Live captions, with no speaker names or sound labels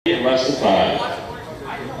in less than 5. All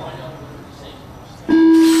right,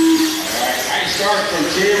 nice start from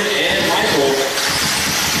Tim and Michael.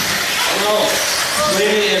 I don't know,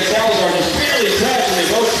 Slaney and Salazar just barely touched and they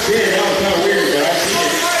both spin. That was kind of weird, but I see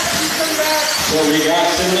it. So we got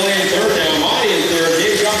Ciminelli in third now. Monty in third.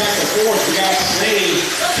 Dave got back to fourth. We got Slaney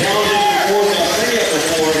challenging for fourth. Now Slaney up for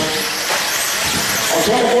fourth. I'll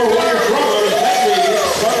try to more runner front runner. Lefty gets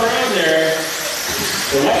spun around there.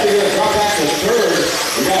 So Lefty going to drop back to third.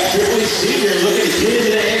 We got Triple Senior looking to get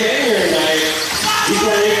into the AA here tonight. He's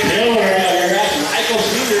going to make killer out here. Got Michael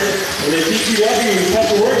Senior and the TQW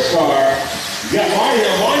Special Works car. You got Monty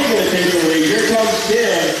now. Monty going to take the lead. Here comes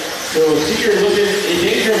Tim. So Senior looking in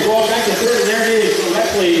danger of going back to third, and there it is. So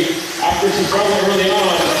Lefty, after some trouble early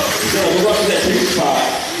on, he's going to move up to that 2 spot.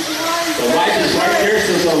 So Mike is right there,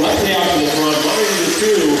 so Lefty out to the front, Monty to the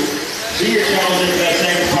 2. Senior challenging for that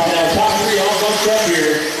second spot. Now top 3 all bunched up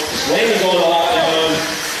here. Slaney going a lot down.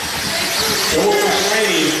 So for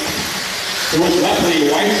Slaney. So it's Lefty,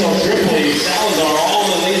 Whitesell, Tripoli, Salazar, all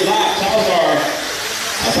in the lead lap. Salazar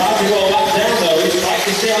about to go a lot down though. He's fighting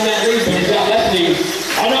to stay on that lead, but he's got Lefty.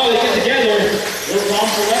 Oh no, they get together. No problem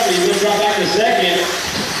for Lefty. He's going to drop back to second.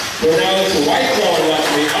 So now it's Whitesell and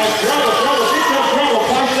Lefty. Oh, trouble, big time trouble.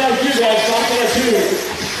 Pops down 2 guys, pops down 2.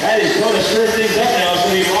 That is going to stir things up now. So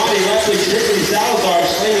we Monty, Lefty, Tripoli, Salazar,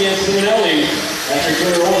 Slaney, and Ciminelli. That's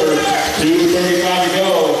your third order. 2:35 to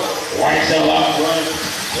go. Whitesell out front.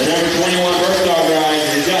 The number 21 Birthdog ride.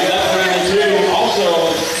 He's got Lefty on the 2.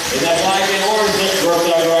 Also, in that black and orange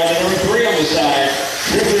Birthdog ride, the number 3 on the side.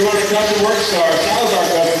 Tripoli running Custom Works car, Salazar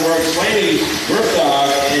Custom Works, Slaney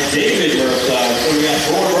Birthdog, and David Birthdog. So we got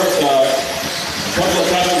 4 Birthdog, a couple of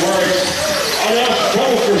Custom Works. Oh no,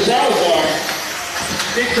 trouble for Salazar.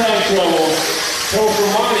 Big time trouble. Trouble for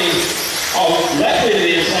Monty. Oh, Lefty to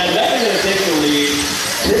the inside. Lefty going to take the lead.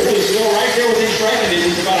 Tripoli's still right there within striking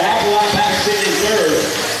distance. He's about a half a lap back, sitting in third.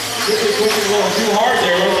 Tripoli pushing a little too hard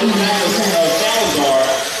there. Looking back to Salazar.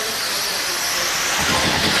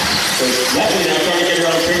 So Lefty now trying to get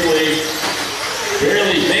around Tripoli.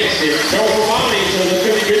 Barely makes it. Trouble for Monty, so this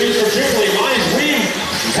could be good news for Tripoli. Monty's wing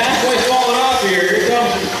is halfway falling off here. Here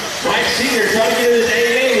comes Mike Senior trying to get his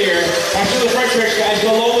AA here. Watch for the front tricks, guys.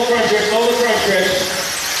 Go low the front tricks, low the front tricks.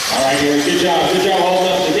 All right, Gary, good job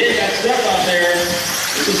holding up. So Dave got stuck out there.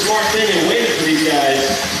 It's a smart thing and waiting for these guys.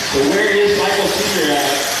 So where is Michael Senior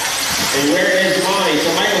at? And where is Monty?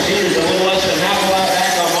 So Michael Senior's a little less than half a lap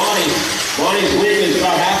back on Monty. Monty's wing is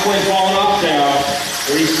about halfway falling off now.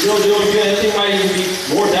 But he's still doing good. I think he might even be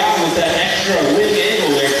more down with that extra wing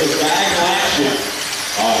angle there for diagonal action.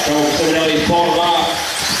 Trouble for Ciminelli's falling off.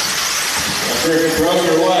 Not sure if it's broken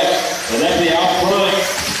or what. But Lefty out front.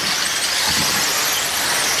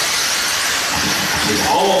 He's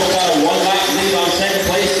almost got a 1 lap lead on second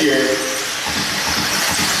place here.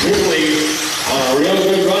 Tripoli on a real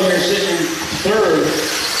good run here, sitting third.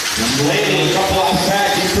 Slaney a couple laps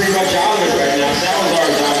back. He's pretty much out of it right now.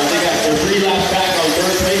 Salazar's out. They got their 3 laps back on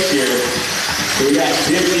third place here. So we got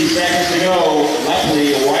 50 seconds to go.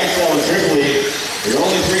 Lefty, Whitesell, and Tripoli. There's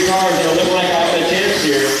only 3 cars that look like I have a chance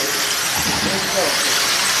here.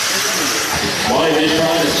 Monty just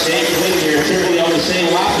trying to stay clean here. Tripoli on the same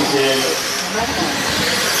lap as him.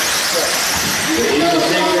 The eagle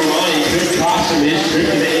thing for Monty could cost him his trip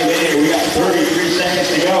to the AMA. We got 33 seconds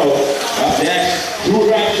to go. Up next, Tour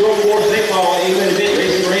Drive Short 4 Thick Ball, 8-minute bit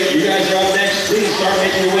racing rate. You guys are up next. Please start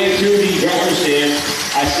making your way to the driver's stand.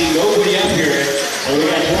 I see nobody up here. And we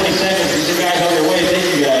got 20 seconds. These are guys on their way. Thank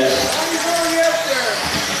you guys.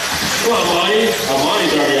 Come on, Monty. Oh,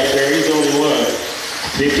 Monty's already up there. He's the only one.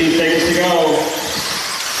 15 seconds to go.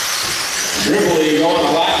 Tripoli going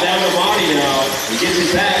a lap down to Monty now. He gets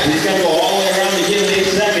his back. He's got to go all the way around to get him 8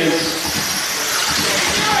 seconds.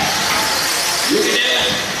 Look at that.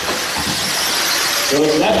 So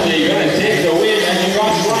it's Lefty going to take the win as you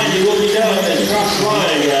cross the line. You will be done as you cross the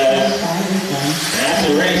line, guys. That's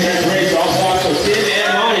the race. That's the race. All stops. So Tim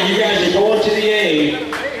and Monty, you guys are going to the A.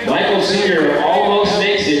 Michael Senior almost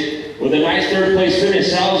makes it with a nice third place finish.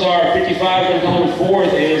 Salazar 55 going to come in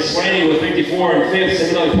 4th, and Slaney with 54 and 5th.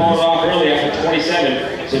 Ciminelli falling off early after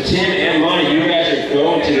 27. So Tim and Monty, you guys are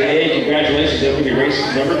going to the A. Congratulations. That's going to be race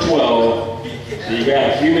number 12. So you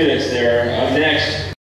got a few minutes there. Up next.